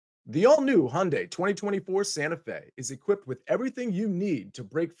The all-new Hyundai 2024 Santa Fe is equipped with everything you need to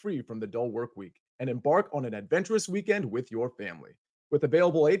break free from the dull work week and embark on an adventurous weekend with your family. With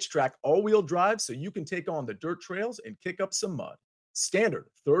available H-Track all-wheel drive so you can take on the dirt trails and kick up some mud. Standard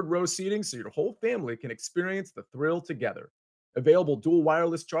third-row seating so your whole family can experience the thrill together. Available dual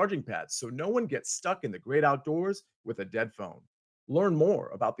wireless charging pads so no one gets stuck in the great outdoors with a dead phone. Learn more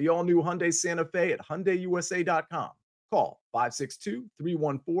about the all-new Hyundai Santa Fe at HyundaiUSA.com. Call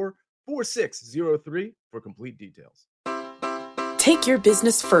 562-314-4603 for complete details. Take your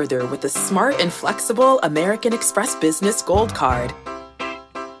business further with the smart and flexible American Express Business Gold Card.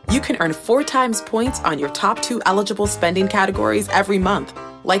 You can earn 4 times points on your top 2 eligible spending categories every month,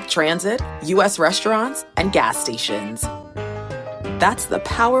 like transit, U.S. restaurants, and gas stations. That's the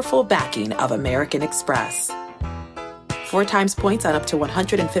powerful backing of American Express. 4 times points on up to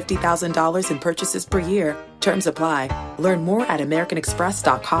 $150,000 in purchases per year. Terms apply. Learn more at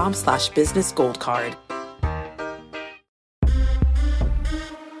americanexpress.com/businessgoldcard.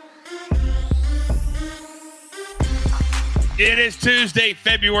 It is Tuesday,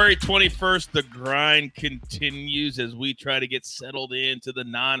 February 21st. The grind continues as we try to get settled into the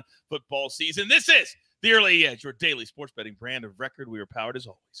non-football season. This is The Early Edge, your daily sports betting brand of record. We are powered, as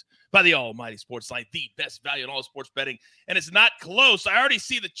always, by the almighty Sportsline, the best value in all sports betting. And it's not close. I already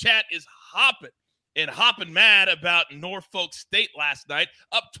see the chat is hopping mad about Norfolk State last night.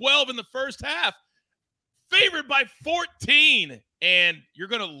 Up 12 in the first half. Favored by 14. And you're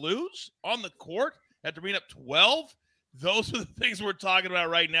going to lose on the court after being up 12? Those are the things we're talking about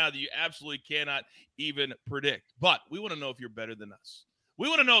right now that you absolutely cannot even predict. But we want to know if you're better than us. We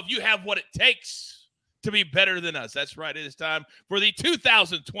want to know if you have what it takes to be better than us. That's right. It is time for the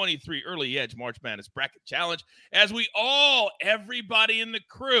 2023 Early Edge March Madness Bracket Challenge. As everybody in the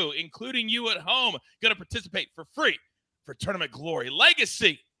crew, including you at home, going to participate for free for tournament glory,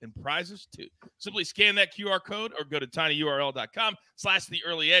 legacy, and prizes too. Simply scan that QR code or go to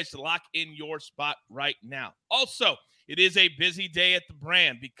tinyurl.com/theearlyedge to lock in your spot right now. Also, it is a busy day at the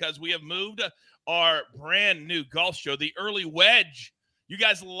brand because we have moved our brand new golf show, the Early Wedge. You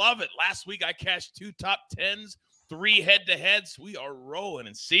guys love it. Last week, I cashed 2 top 10s, 3 head-to-heads. We are rolling.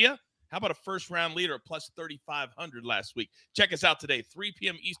 And see ya. How about a first-round leader at plus 3,500 last week? Check us out today, 3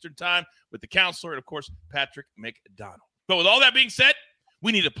 p.m. Eastern time with the counselor and, of course, Patrick McDonald. But with all that being said,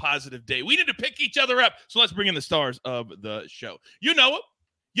 we need a positive day. We need to pick each other up. So let's bring in the stars of the show. You know them.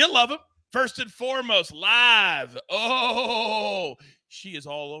 You love them. First and foremost, live. Oh, she is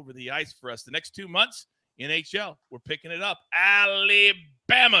all over the ice for us. The next 2 months, NHL, we're picking it up.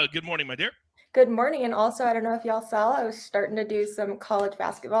 Alabama. Good morning, my dear. Good morning. And also, I don't know if y'all saw, I was starting to do some college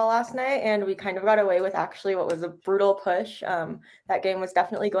basketball last night, and we kind of got away with actually what was a brutal push. That game was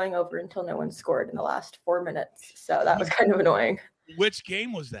definitely going over until no one scored in the last 4 minutes. So that was kind of annoying. Which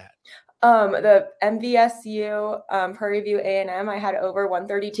game was that? The MVSU Prairie View A&M, I had over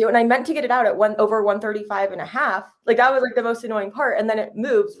 132, and I meant to get it out at over 135 and a half. Like, that was like the most annoying part. And then it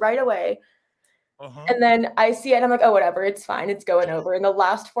moves right away. And then I see it and I'm like, oh, whatever, it's fine. It's going over. In the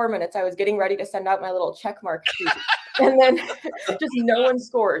last 4 minutes, I was getting ready to send out my little check mark sheet. And then just no one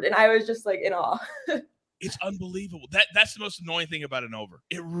scored. And I was just like in awe. It's unbelievable. That's the most annoying thing about an over.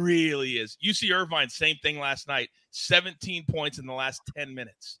 It really is. UC Irvine, same thing last night. 17 points in the last 10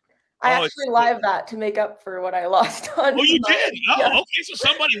 minutes. I actually live that to make up for what I lost on. Oh, you did? Oh, okay. So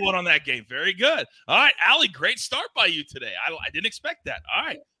somebody won on that game. Very good. All right, Allie, great start by you today. I didn't expect that. All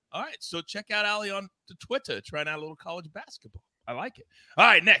right. So check out Allie on the Twitter, trying out a little college basketball. I like it. All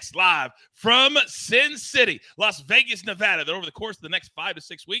right, next, live from Sin City, Las Vegas, Nevada, that over the course of the next 5 to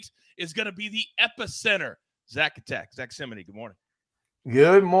 6 weeks is going to be the epicenter. Zach Simony, good morning.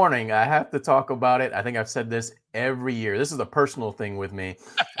 Good morning. I have to talk about it. I think I've said this every year. This is a personal thing with me.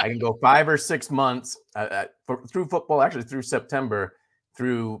 I can go 5 or 6 months through football, actually through September,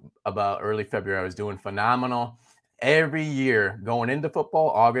 through about early February. I was doing phenomenal. Every year going into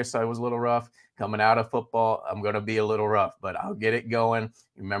football, August, I was a little rough. Coming out of football, I'm going to be a little rough, but I'll get it going.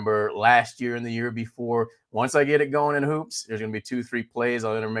 Remember last year and the year before, once I get it going in hoops, there's going to be 2-3 plays.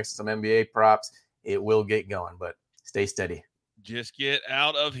 I'll intermix some NBA props. It will get going, but stay steady. Just get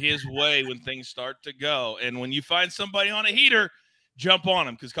out of his way when things start to go. And when you find somebody on a heater, jump on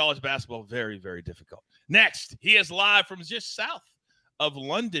him because college basketball, very, very difficult. Next, he is live from just south of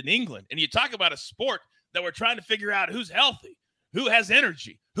London, England. And you talk about a sport that we're trying to figure out who's healthy, who has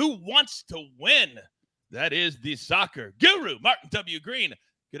energy, who wants to win. That is the soccer guru, Martin W. Green.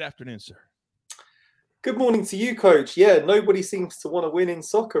 Good afternoon, sir. Good morning to you, Coach. Yeah, nobody seems to want to win in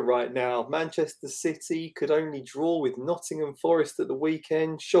soccer right now. Manchester City could only draw with Nottingham Forest at the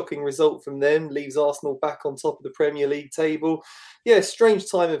weekend. Shocking result from them, leaves Arsenal back on top of the Premier League table. Yeah, strange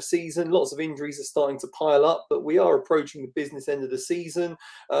time of season. Lots of injuries are starting to pile up, but we are approaching the business end of the season.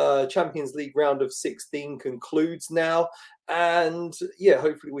 Champions League round of 16 concludes now. And yeah,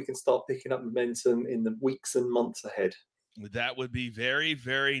 hopefully we can start picking up momentum in the weeks and months ahead. That would be very,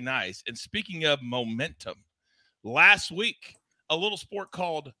 very nice. And speaking of momentum, last week, a little sport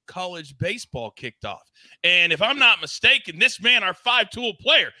called college baseball kicked off. And if I'm not mistaken, this man, our 5-tool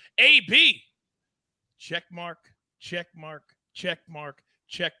player, AB, check mark, check mark, check mark,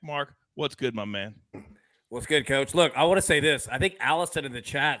 check mark. What's good, my man? What's good, Coach? Look, I want to say this. I think Allison in the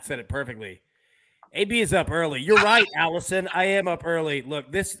chat said it perfectly. AB is up early. You're right, Allison. I am up early. Look,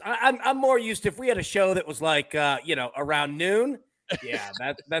 I'm more used to if we had a show that was like around noon. Yeah,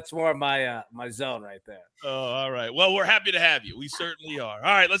 that's more my my zone right there. Oh, all right. Well, we're happy to have you. We certainly are.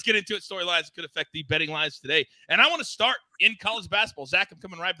 All right, let's get into it. Storylines that could affect the betting lines today. And I want to start in college basketball. Zach, I'm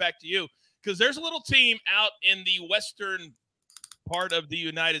coming right back to you because there's a little team out in the western part of the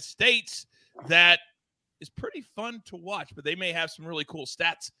United States that is pretty fun to watch, but they may have some really cool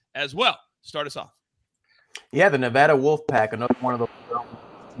stats as well. Start us off. Yeah, the Nevada Wolfpack, another one of those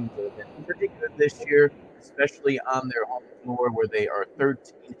teams that have been pretty good this year, especially on their home floor where they are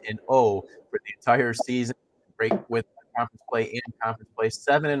 13-0 for the entire season. Break with conference play and conference play,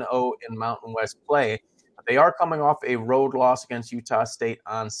 7-0 in Mountain West play. But they are coming off a road loss against Utah State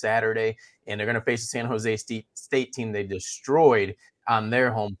on Saturday, and they're going to face the San Jose State team they destroyed on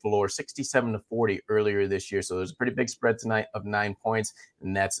their home floor, 67-40 earlier this year. So there's a pretty big spread tonight of 9 points,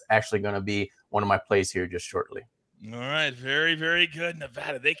 and that's actually going to be one of my plays here just shortly. All right. Very, very good.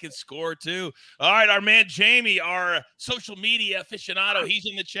 Nevada, they can score too. All right. Our man Jamie, our social media aficionado, he's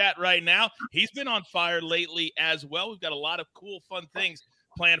in the chat right now. He's been on fire lately as well. We've got a lot of cool, fun things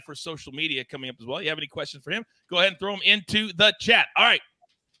planned for social media coming up as well. You have any questions for him? Go ahead and throw them into the chat. All right.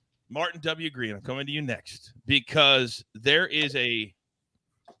 Martin W. Green, I'm coming to you next because there is a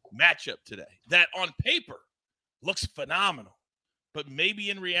matchup today that on paper looks phenomenal, but maybe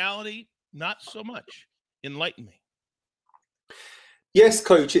in reality, not so much. Enlighten me. Yes,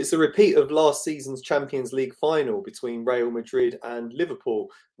 Coach, it's a repeat of last season's Champions League final between Real Madrid and Liverpool.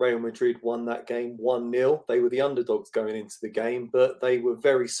 Real Madrid won that game 1-0. They were the underdogs going into the game, but they were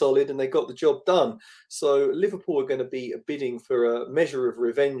very solid and they got the job done. So Liverpool are going to be bidding for a measure of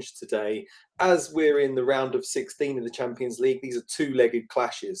revenge today. As we're in the round of 16 of the Champions League, these are two-legged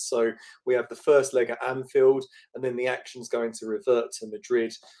clashes. So we have the first leg at Anfield, and then the action's going to revert to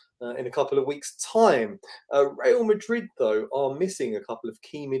Madrid in a couple of weeks' time. Real Madrid, though, are missing a couple of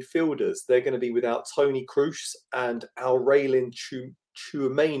key midfielders. They're going to be without Toni Kroos and Aurelien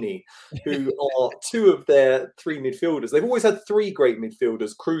Tchouameni, who are two of their three midfielders. They've always had three great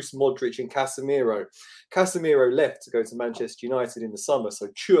midfielders, Kroos, Modric and Casemiro. Casemiro left to go to Manchester United in the summer, so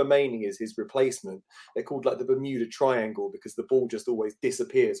Tchouameni is his replacement. They're called like the Bermuda Triangle because the ball just always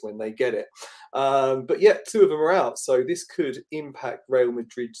disappears when they get it. But yet, two of them are out, so this could impact Real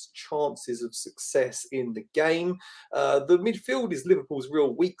Madrid's chances of success in the game. The midfield is Liverpool's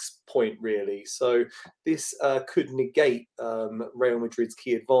real weak point, really, so this could negate Real Madrid's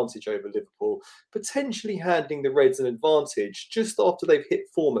key advantage over Liverpool, potentially handing the Reds an advantage just after they've hit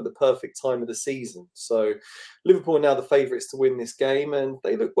form at the perfect time of the season. So Liverpool are now the favourites to win this game, and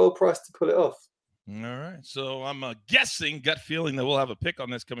they look well priced to pull it off. All right. So I'm guessing, gut feeling that we'll have a pick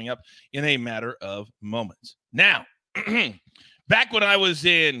on this coming up in a matter of moments. Now, back when I was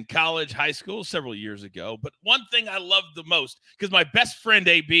in college, high school, several years ago, but one thing I loved the most, because my best friend,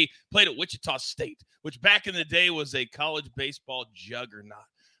 AB, played at Wichita State, which back in the day was a college baseball juggernaut.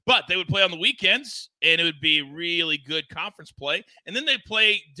 But they would play on the weekends, and it would be really good conference play. And then they'd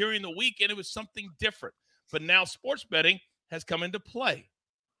play during the week, and it was something different. But now sports betting has come into play.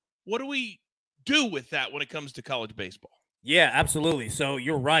 What do we do with that when it comes to college baseball? Yeah, absolutely. So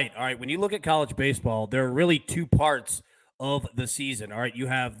you're right. All right, when you look at college baseball, there are really two parts of the season. All right, you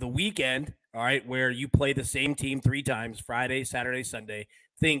have the weekend, all right, where you play the same team 3 times, Friday, Saturday, Sunday.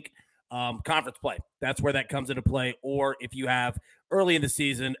 Think conference play. That's where that comes into play. Or if you have early in the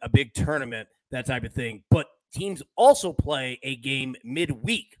season, a big tournament, that type of thing. But teams also play a game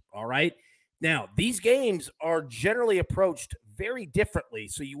midweek, all right? Now, these games are generally approached very differently.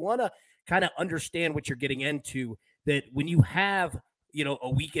 So you want to kind of understand what you're getting into, that when you have, a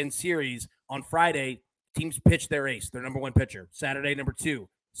weekend series on Friday, teams pitch their ace, their number 1 pitcher, Saturday, number 2,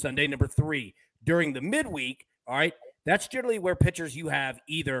 Sunday, number 3. During the midweek, all right, that's generally where pitchers you have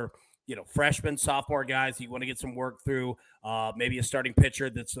either, freshmen, sophomore guys you want to get some work through, maybe a starting pitcher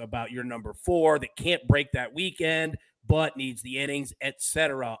that's about your number 4 that can't break that weekend but needs the innings,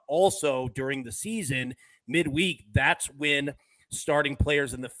 etc. Also, during the season, midweek, that's when starting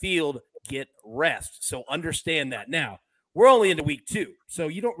players in the field get rest. So understand that. Now, we're only into week 2, so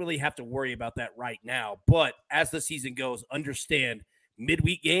you don't really have to worry about that right now. But as the season goes, understand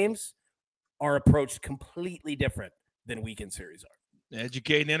midweek games are approached completely different than weekend series are.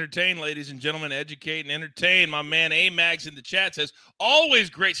 Educate and entertain, ladies and gentlemen. Educate and entertain. My man A-Mags in the chat says,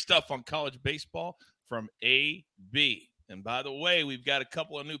 always great stuff on college baseball from AB. And by the way, we've got a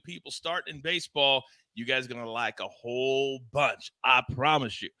couple of new people starting in baseball. You guys are going to like a whole bunch. I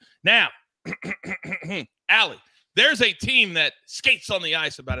promise you. Now, Allie, there's a team that skates on the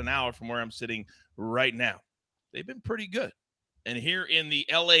ice about an hour from where I'm sitting right now. They've been pretty good. And here in the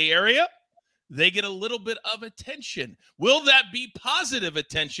LA area, they get a little bit of attention. Will that be positive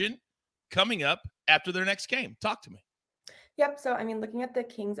attention coming up after their next game? Talk to me. Yep. So, looking at the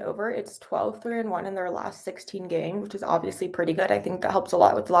Kings over, it's 12-3-1 in their last 16 games, which is obviously pretty good. I think that helps a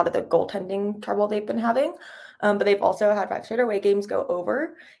lot with a lot of the goaltending trouble they've been having. But they've also had 5 straight away games go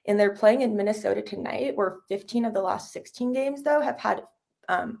over, and they're playing in Minnesota tonight, where 15 of the last 16 games, though, have had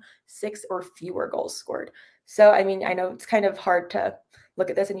 6 or fewer goals scored. So, I know it's kind of hard to look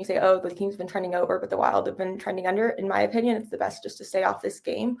at this and you say, oh, the Kings have been trending over, but the Wild have been trending under. In my opinion, it's the best just to stay off this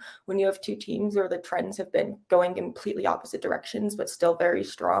game when you have 2 teams where the trends have been going in completely opposite directions, but still very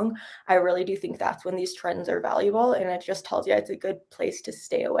strong. I really do think that's when these trends are valuable, and it just tells you it's a good place to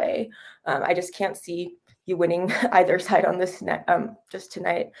stay away. I just can't see you winning either side on this just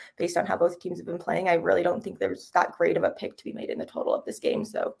tonight based on how both teams have been playing. I really don't think there's that great of a pick to be made in the total of this game.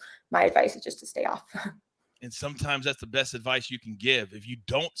 So my advice is just to stay off. And sometimes that's the best advice you can give. If you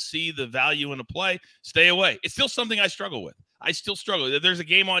don't see the value in a play, stay away. It's still something I struggle with. I still struggle. If there's a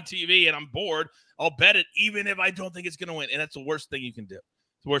game on TV and I'm bored, I'll bet it even if I don't think it's going to win. And that's the worst thing you can do.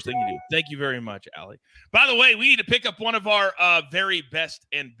 It's the worst thing you do. Thank you very much, Allie. By the way, we need to pick up one of our very best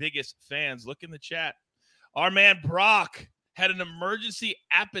and biggest fans. Look in the chat. Our man Brock had an emergency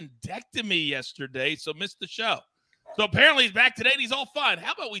appendectomy yesterday, so missed the show. So apparently he's back today and he's all fine.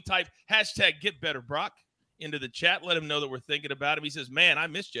 How about we type #GetBetterBrock into the chat, let him know that we're thinking about him. He says, man, I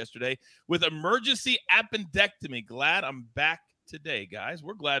missed yesterday with emergency appendectomy. Glad I'm back today, guys.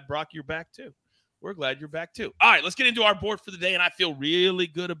 We're glad, Brock, you're back too. We're glad you're back too. All right, let's get into our board for the day, and I feel really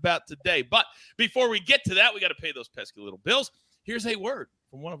good about today. But before we get to that, we got to pay those pesky little bills. Here's a word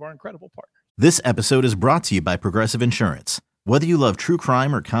from one of our incredible partners. This episode is brought to you by Progressive Insurance. Whether you love true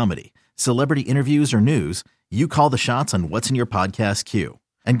crime or comedy, celebrity interviews or news, you call the shots on what's in your podcast queue.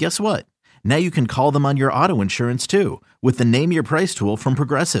 And guess what? Now you can call them on your auto insurance too with the Name Your Price tool from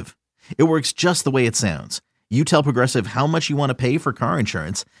Progressive. It works just the way it sounds. You tell Progressive how much you want to pay for car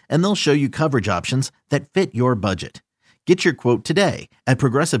insurance, and they'll show you coverage options that fit your budget. Get your quote today at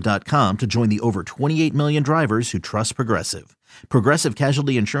Progressive.com to join the over 28 million drivers who trust Progressive. Progressive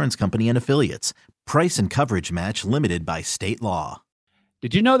Casualty Insurance Company and Affiliates. Price and coverage match limited by state law.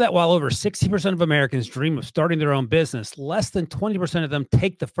 Did you know that while over 60% of Americans dream of starting their own business, less than 20% of them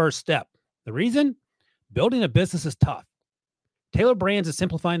take the first step? The reason? Building a business is tough. Taylor Brands is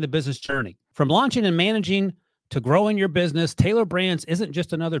simplifying the business journey. From launching and managing to growing your business, Taylor Brands isn't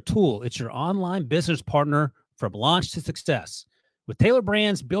just another tool. It's your online business partner from launch to success. With Taylor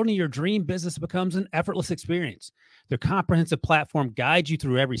Brands, building your dream business becomes an effortless experience. Their comprehensive platform guides you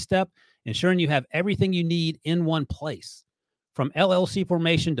through every step, ensuring you have everything you need in one place. From LLC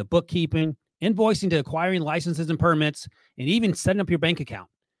formation to bookkeeping, invoicing to acquiring licenses and permits, and even setting up your bank account,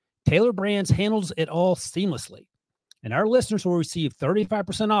 Taylor Brands handles it all seamlessly. And our listeners will receive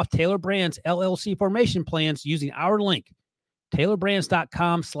 35% off Taylor Brands LLC formation plans using our link,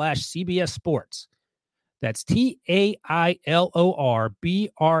 taylorbrands.com/CBS Sports. That's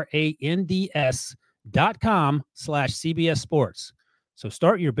TAILORBRANDS.com/CBS Sports. So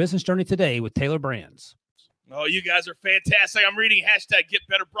start your business journey today with Taylor Brands. Oh, you guys are fantastic. I'm reading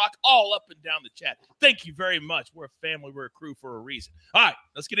 #GetBetterBrock all up and down the chat. Thank you very much. We're a family. We're a crew for a reason. All right,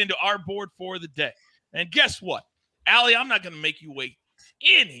 let's get into our board for the day. And guess what? Allie, I'm not going to make you wait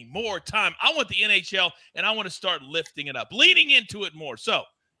any more time. I want the NHL, and I want to start lifting it up, leaning into it more. So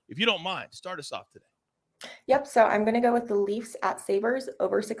if you don't mind, start us off today. Yep. So I'm going to go with the Leafs at Sabres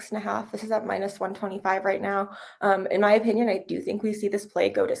over 6.5. This is at -125 right now. In my opinion, I do think we see this play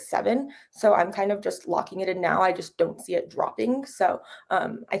go to 7. So I'm kind of just locking it in now. I just don't see it dropping. So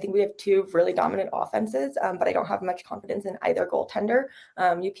I think we have 2 really dominant offenses, but I don't have much confidence in either goaltender.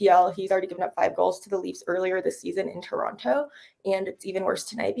 UPL, he's already given up 5 goals to the Leafs earlier this season in Toronto. And it's even worse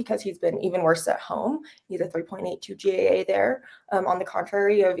tonight because he's been even worse at home. He's a 3.82 GAA there. On the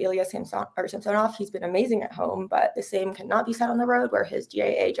contrary of Ilya Samsonov, he's been amazing at home, but the same cannot be said on the road where his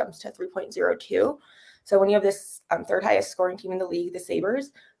GAA jumps to 3.02. So when you have this third highest scoring team in the league, the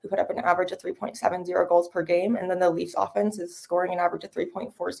Sabres, who put up an average of 3.70 goals per game, and then the Leafs offense is scoring an average of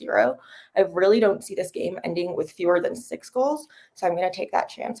 3.40, I really don't see this game ending with fewer than 6 goals. So I'm going to take that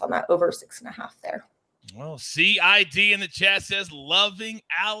chance on that over 6.5 there. Well, CID in the chat says loving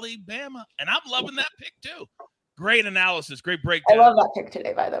Alabama, and I'm loving that pick too. Great analysis, great breakdown. I love that pick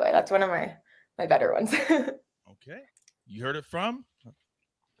today, by the way. That's one of my better ones. Okay. You heard it from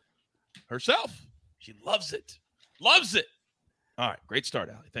herself. She loves it. Loves it. All right. Great start,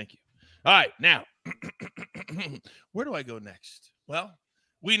 Allie. Thank you. All right. Now, where do I go next? Well,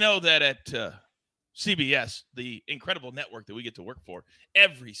 we know that at CBS, the incredible network that we get to work for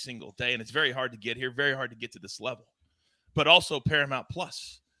every single day, and it's very hard to get here, very hard to get to this level, but also Paramount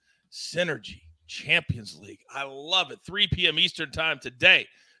Plus, Synergy, Champions League. I love it. 3 p.m. Eastern time today.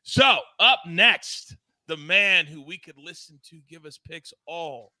 So up next, the man who we could listen to give us picks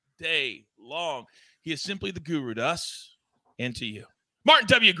all day long. He is simply the guru to us and to you. Martin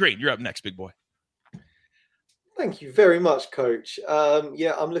W. Green, you're up next, big boy. Thank you very much, Coach. I'm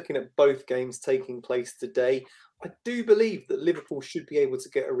looking at both games taking place today. I do believe that Liverpool should be able to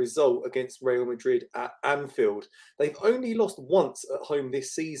get a result against Real Madrid at Anfield. They've only lost once at home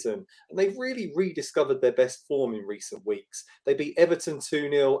this season, and they've really rediscovered their best form in recent weeks. They beat Everton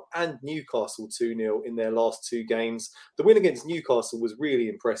 2-0 and Newcastle 2-0 in their last 2 games. The win against Newcastle was really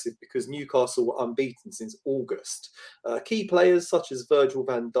impressive because Newcastle were unbeaten since August. Key players such as Virgil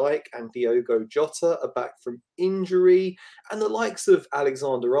van Dijk and Diogo Jota are back from injury, and the likes of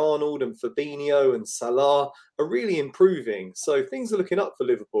Alexander-Arnold and Fabinho and Salah are really improving. So things are looking up for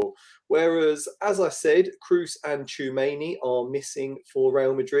Liverpool. Whereas, as I said, Kroos and Tchouameni are missing for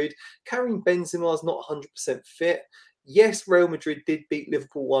Real Madrid. Karim Benzema is not 100% fit. Yes, Real Madrid did beat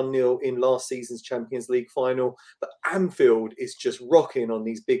Liverpool 1-0 in last season's Champions League final, but Anfield is just rocking on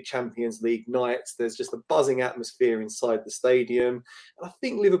these big Champions League nights. There's just a buzzing atmosphere inside the stadium. And I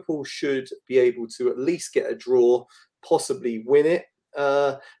think Liverpool should be able to at least get a draw, possibly win it.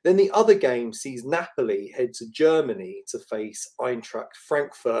 Then the other game sees Napoli head to Germany to face Eintracht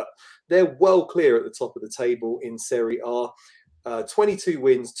Frankfurt. They're well clear at the top of the table in Serie A. 22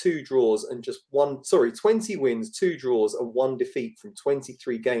 wins, 2 draws, and 20 wins, 2 draws, and 1 defeat from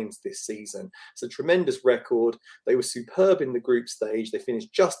 23 games this season. It's a tremendous record. They were superb in the group stage. They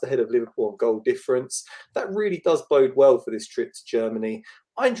finished just ahead of Liverpool on goal difference. That really does bode well for this trip to Germany.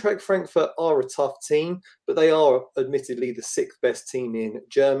 Eintracht Frankfurt are a tough team, but they are admittedly the 6th best team in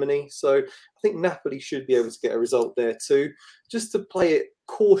Germany. So I think Napoli should be able to get a result there too. Just to play it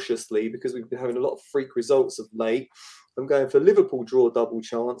cautiously, because we've been having a lot of freak results of late, I'm going for Liverpool draw double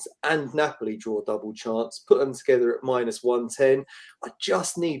chance and Napoli draw double chance. Put them together at -110. I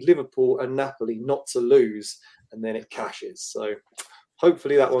just need Liverpool and Napoli not to lose, and then it cashes. So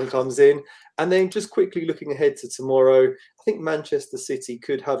hopefully that one comes in. And then just quickly looking ahead to tomorrow, I think Manchester City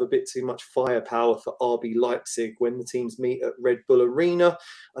could have a bit too much firepower for RB Leipzig when the teams meet at Red Bull Arena.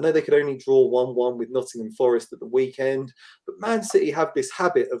 I know they could only draw 1-1 with Nottingham Forest at the weekend, but Man City have this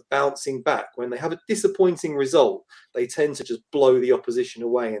habit of bouncing back. When they have a disappointing result, they tend to just blow the opposition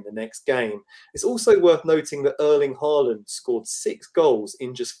away in the next game. It's also worth noting that Erling Haaland scored 6 goals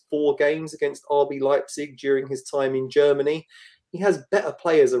in just 4 games against RB Leipzig during his time in Germany. He has better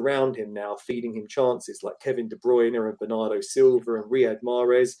players around him now, feeding him chances like Kevin De Bruyne and Bernardo Silva and Riyad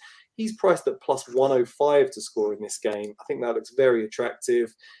Mahrez. He's priced at +105 to score in this game. I think that looks very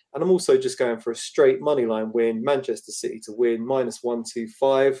attractive. And I'm also just going for a straight moneyline win, Manchester City to win,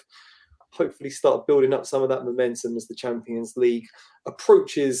 -125. Hopefully start building up some of that momentum as the Champions League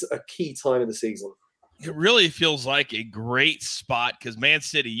approaches a key time of the season. It really feels like a great spot because Man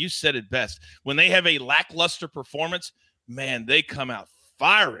City, you said it best. When they have a lackluster performance, man, they come out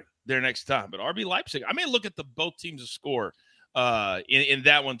firing their next time. But RB Leipzig, I may look at both teams to score in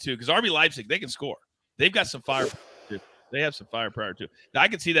that one too, because RB Leipzig, they can score. They've got some fire. They have some firepower too. Now, I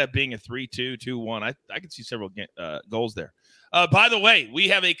could see that being a 3-2, 2-1. I could see several goals there. By the way, we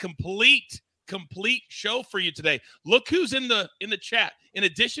have a complete show for you today. Look who's in the chat. In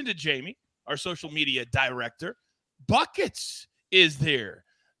addition to Jamie, our social media director, Buckets is there.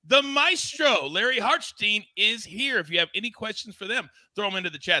 The maestro, Larry Hartstein, is here. If you have any questions for them, throw them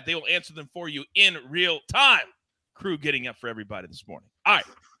into the chat. They will answer them for you in real time. Crew getting up for everybody this morning. All right,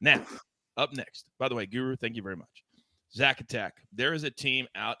 now, up next. By the way, Guru, thank you very much. Zach Attack. There is a team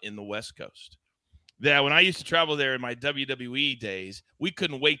out in the West Coast that when I used to travel there in my WWE days, we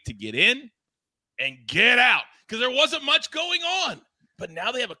couldn't wait to get in and get out because there wasn't much going on. But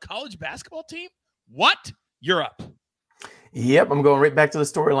now they have a college basketball team? What? You're up. Yep, I'm going right back to the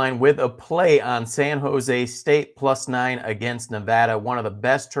storyline with a play on San Jose State +9 against Nevada. One of the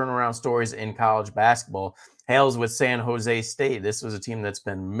best turnaround stories in college basketball hails with San Jose State. This was a team that's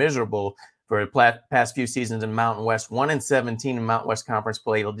been miserable for the past few seasons in Mountain West. 1-17 in Mountain West Conference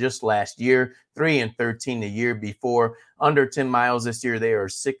play just last year, 3-13 the year before. Under Tim Miles this year, they are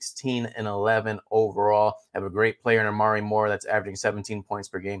 16-11 overall. Have a great player in Amari Moore that's averaging 17 points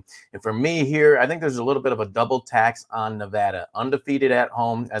per game. And for me here, I think there's a little bit of a double tax on Nevada. Undefeated at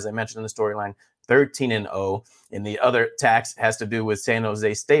home, as I mentioned in the storyline, 13-0. And the other tax has to do with San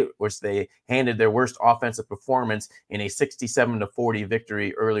Jose State, which they handed their worst offensive performance in a 67-40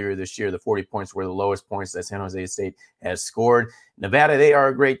 victory earlier this year. The 40 points were the lowest points that San Jose State has scored. Nevada, they are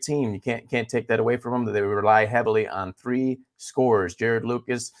a great team. You can't take that away from them. They rely heavily on three scorers: Jared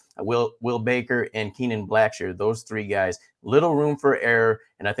Lucas, Will Baker, and Keenan Blackshear. Those three guys. Little room for error,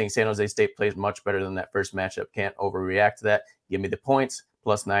 and I think San Jose State plays much better than that first matchup. Can't overreact to that. Give me the points,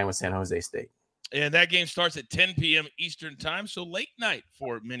 +9 with San Jose State. And that game starts at 10 p.m. Eastern time, so late night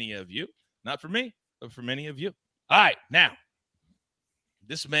for many of you. Not for me, but for many of you. All right, now,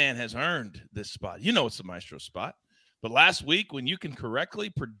 this man has earned this spot. You know it's the Maestro spot. But last week, when you can correctly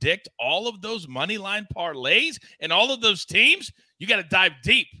predict all of those money line parlays and all of those teams, you got to dive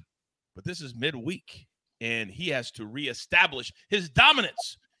deep. But this is midweek, and he has to reestablish his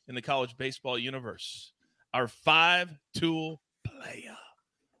dominance in the college baseball universe. Our 5-tool player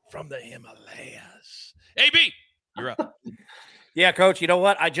from the Himalayas. AB, you're up. Yeah, Coach, you know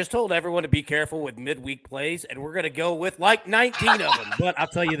what? I just told everyone to be careful with midweek plays, and we're going to go with like 19 of them. But I'll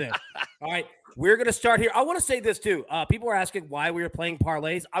tell you this. All right, we're going to start here. I want to say this, too. People are asking why we were playing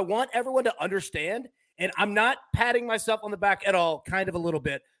parlays. I want everyone to understand, and I'm not patting myself on the back at all, kind of a little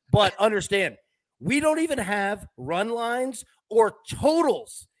bit, but understand, we don't even have run lines or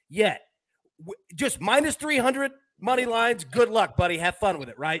totals yet. Just minus 300 money lines. Good luck, buddy. Have fun with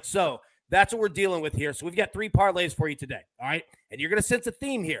it, right? So that's what we're dealing with here. So we've got 3 parlays for you today, all right? And you're going to sense a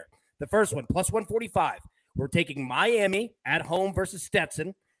theme here. The first one, +145. We're taking Miami at home versus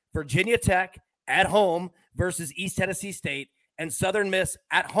Stetson, Virginia Tech at home versus East Tennessee State, and Southern Miss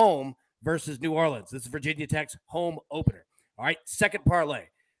at home versus New Orleans. This is Virginia Tech's home opener. All right, second parlay.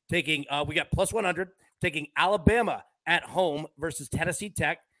 We got +100, taking Alabama at home versus Tennessee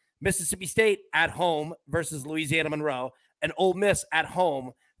Tech, Mississippi State at home versus Louisiana Monroe, and Ole Miss at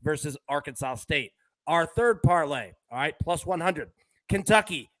home versus Arkansas State. Our third parlay, all right, +100.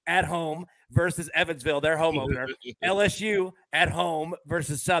 Kentucky at home versus Evansville, their home opener. LSU at home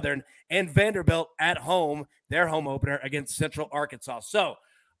versus Southern, and Vanderbilt at home, their home opener against Central Arkansas. So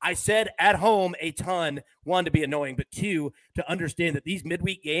I said at home a ton, 1, to be annoying, but 2, to understand that these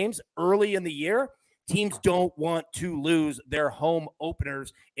midweek games early in the year, teams don't want to lose their home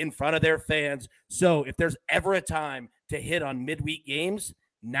openers in front of their fans. So if there's ever a time to hit on midweek games,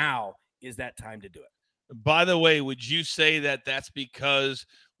 now is that time to do it. By the way, would you say that that's because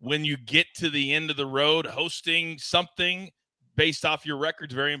when you get to the end of the road, hosting something based off your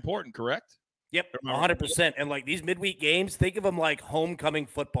record is very important, correct? Yep, 100%. And like these midweek games, think of them like homecoming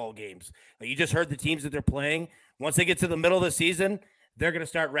football games. Like you just heard the teams that they're playing. Once they get to the middle of the season, they're going to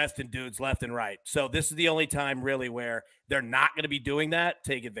start resting dudes left and right. So this is the only time really where they're not going to be doing that.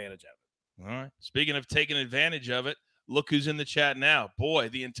 Take advantage of it. All right. Speaking of taking advantage of it, look who's in the chat now. Boy,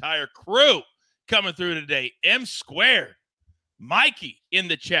 the entire crew coming through today. M Squared. Mikey in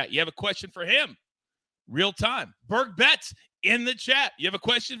the chat. You have a question for him? Real time. Berg Betts in the chat. You have a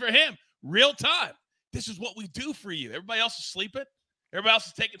question for him? Real time. This is what we do for you. Everybody else is sleeping. Everybody else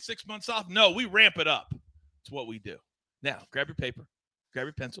is taking 6 months off. No, we ramp it up. It's what we do. Now, grab your paper. Grab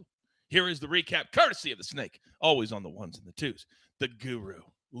your pencil. Here is the recap, courtesy of the Snake. Always on the 1s and the 2s. The Guru,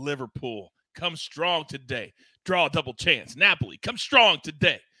 Liverpool, come strong today. Draw a double chance. Napoli, come strong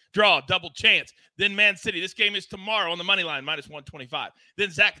today. Draw a double chance. Then Man City. This game is tomorrow on the money line, -125. Then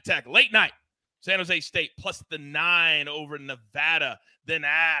Zack Attack, late night. San Jose State +9 over Nevada. Then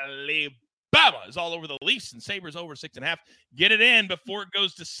Alabama is all over the Leafs and Sabres over 6.5. Get it in before it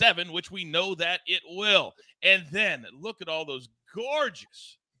goes to 7, which we know that it will. And then look at all those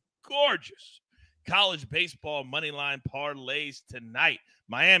gorgeous college baseball money line parlays tonight.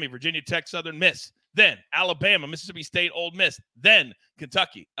 Miami, Virginia Tech, Southern Miss. Then Alabama, Mississippi State, Ole Miss. Then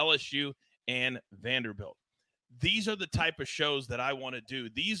Kentucky, LSU, and Vanderbilt. These are the type of shows that I want to do.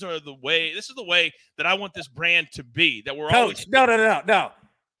 This is the way that I want this brand to be. That we're Coach, no.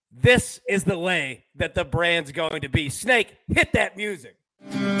 This is the way that the brand's going to be. Snake, hit that music.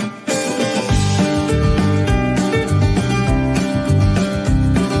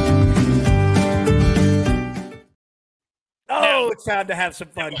 it's time to have some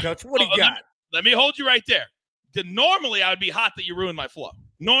fun, Coach. What do you got? Let me hold you right there. Normally, I would be hot that you ruined my flow.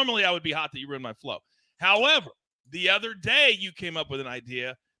 However, the other day you came up with an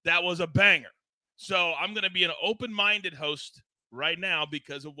idea that was a banger. So I'm going to be an open-minded host right now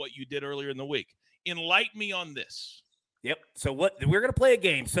because of what you did earlier in the week. Enlighten me on this. Yep. So we're going to play a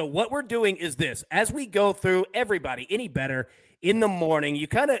game. So what we're doing is this. As we go through everybody, any better in the morning, you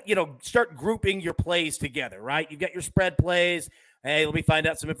kind of, start grouping your plays together, right? You got your spread plays. Hey, let me find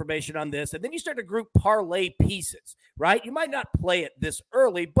out some information on this. And then you start to group parlay pieces, right? You might not play it this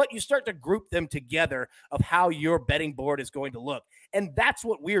early, but you start to group them together of how your betting board is going to look. And that's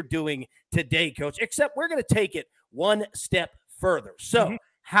what we're doing today, Coach, except we're going to take it one step further. So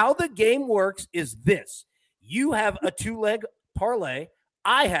how the game works is this. You have a 2-leg parlay.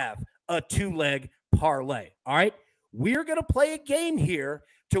 I have a 2-leg parlay. All right. We're going to play a game here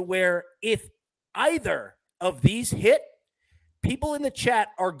to where if either of these hit, people in the chat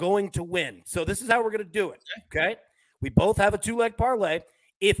are going to win. So this is how we're going to do it. Okay. We both have a 2-leg parlay.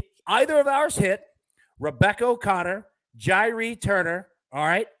 If either of ours hit, Rebecca O'Connor, Jairee Turner, all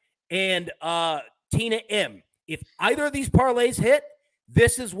right, and Tina M. If either of these parlays hit,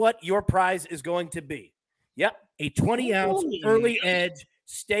 this is what your prize is going to be. Yep, a 20-ounce early edge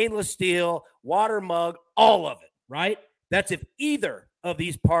stainless steel water mug, all of it, right? That's if either of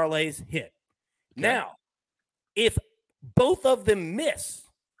these parlays hit. Okay. Now, if both of them miss,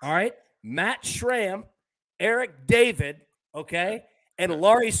 all right, Matt Schramm, Eric David, okay, and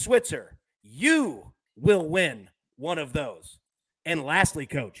Laurie Switzer, you will win one of those. And lastly,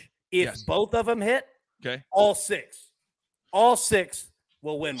 Coach, if both of them hit, okay, all six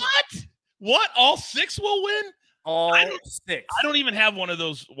will win. What? All 6 will win? All 6. I don't even have one of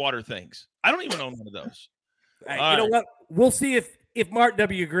those water things. I don't even own one of those. Hey, you know what? We'll see if Mark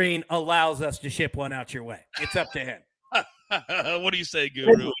W. Green allows us to ship one out your way. It's up to him. What do you say,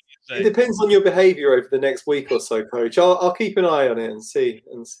 Guru? It depends on your behavior over the next week or so, Coach. I'll keep an eye on it and see.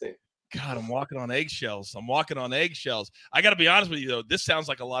 God, I'm walking on eggshells. I got to be honest with you, though. This sounds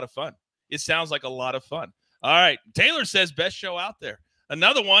like a lot of fun. All right. Taylor says best show out there.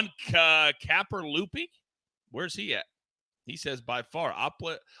 Another one, Capper Loopy. Where's he at? He says by far,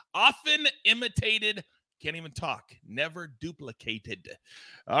 often imitated, can't even talk, never duplicated.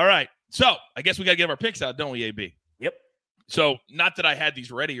 All right. So I guess we got to get our picks out, don't we, AB? Yep. So not that I had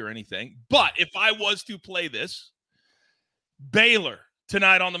these ready or anything, but if I was to play this, Baylor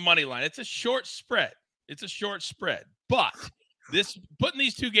tonight on the money line, it's a short spread. But putting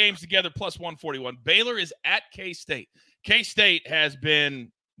these two games together plus 141, Baylor is at K-State. K-State has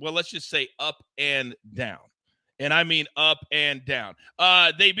been, well, let's just say up and down. And I mean up and down.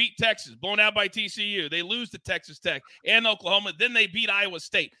 They beat Texas, blown out by TCU. They lose to Texas Tech and Oklahoma. Then they beat Iowa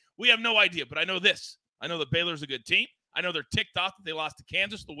State. We have no idea, but I know this. I know that Baylor's a good team. I know they're ticked off that they lost to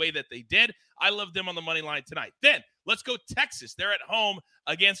Kansas the way that they did. I love them on the money line tonight. Then let's go Texas. They're at home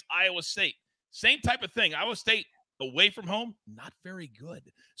against Iowa State. Same type of thing. Iowa State away from home, not very good.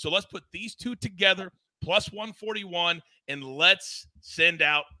 So let's put these two together, plus 141, and let's send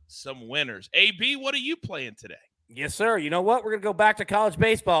out some winners. AB, what are you playing today? Yes, sir. You know what? We're going to go back to college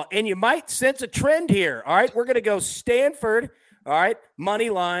baseball, and you might sense a trend here. All right, we're going to go Stanford, all right, money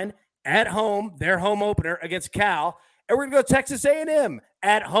line at home, their home opener against Cal, and we're going to go Texas A&M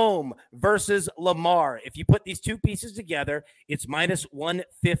at home versus Lamar. If you put these two pieces together, it's minus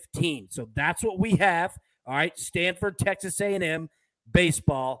 115. So that's what we have. All right, Stanford, Texas A&M,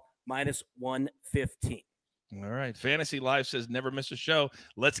 baseball, minus 115. All right. Fantasy Live says never miss a show.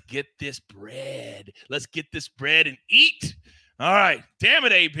 Let's get this bread. And eat. All right. Damn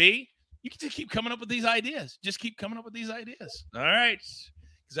it, AB. You can just keep coming up with these ideas. All right.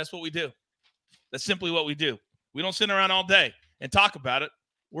 Because that's what we do. That's simply what we do. We don't sit around all day and talk about it.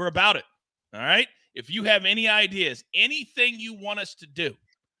 We're about it. All right. If you have any ideas, anything you want us to do,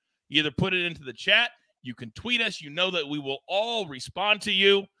 either put it into the chat. You can tweet us. You know that we will all respond to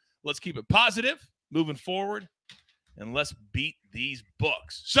you. Let's keep it positive. Moving forward, and let's beat these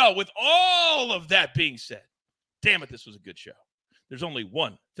books. So with all of that being said, damn it, this was a good show. There's only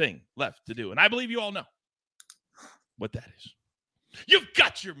one thing left to do, and I believe you all know what that is. You've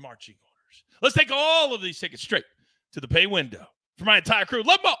got your marching orders. Let's take all of these tickets straight to the pay window. For my entire crew,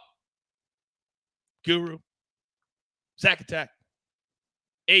 love them all. Guru, Zach Attack,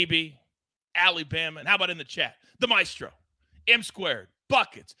 AB, Alabama, and how about in the chat? The Maestro, M Squared,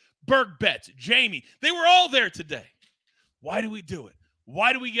 Buckets, Berg Betts, Jamie, they were all there today. Why do we do it?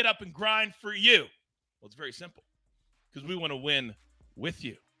 Why do we get up and grind for you? Well, it's very simple. Because we want to win with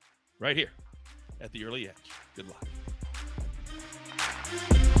you right here at the Early Edge. Good luck.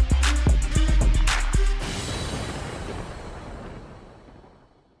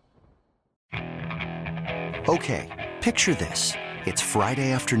 Okay, picture this. It's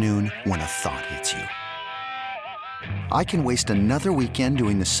Friday afternoon when a thought hits you. I can waste another weekend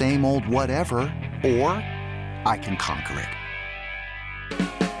doing the same old whatever, or I can conquer it.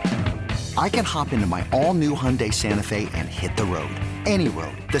 I can hop into my all-new Hyundai Santa Fe and hit the road. Any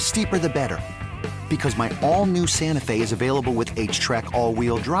road. The steeper, the better. Because my all-new Santa Fe is available with H-Track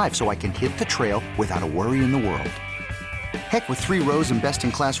all-wheel drive, so I can hit the trail without a worry in the world. Heck, with 3 rows and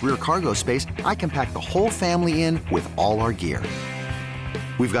best-in-class rear cargo space, I can pack the whole family in with all our gear.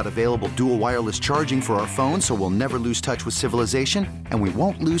 We've got available dual wireless charging for our phones, so we'll never lose touch with civilization, and we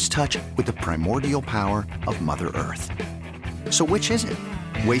won't lose touch with the primordial power of Mother Earth. So which is it?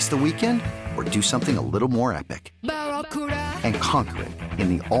 Waste the weekend or do something a little more epic? And conquer it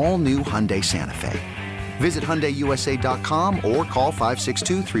in the all-new Hyundai Santa Fe. Visit HyundaiUSA.com or call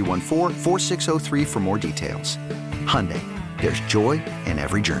 562-314-4603 for more details. Hyundai, there's joy in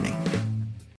every journey.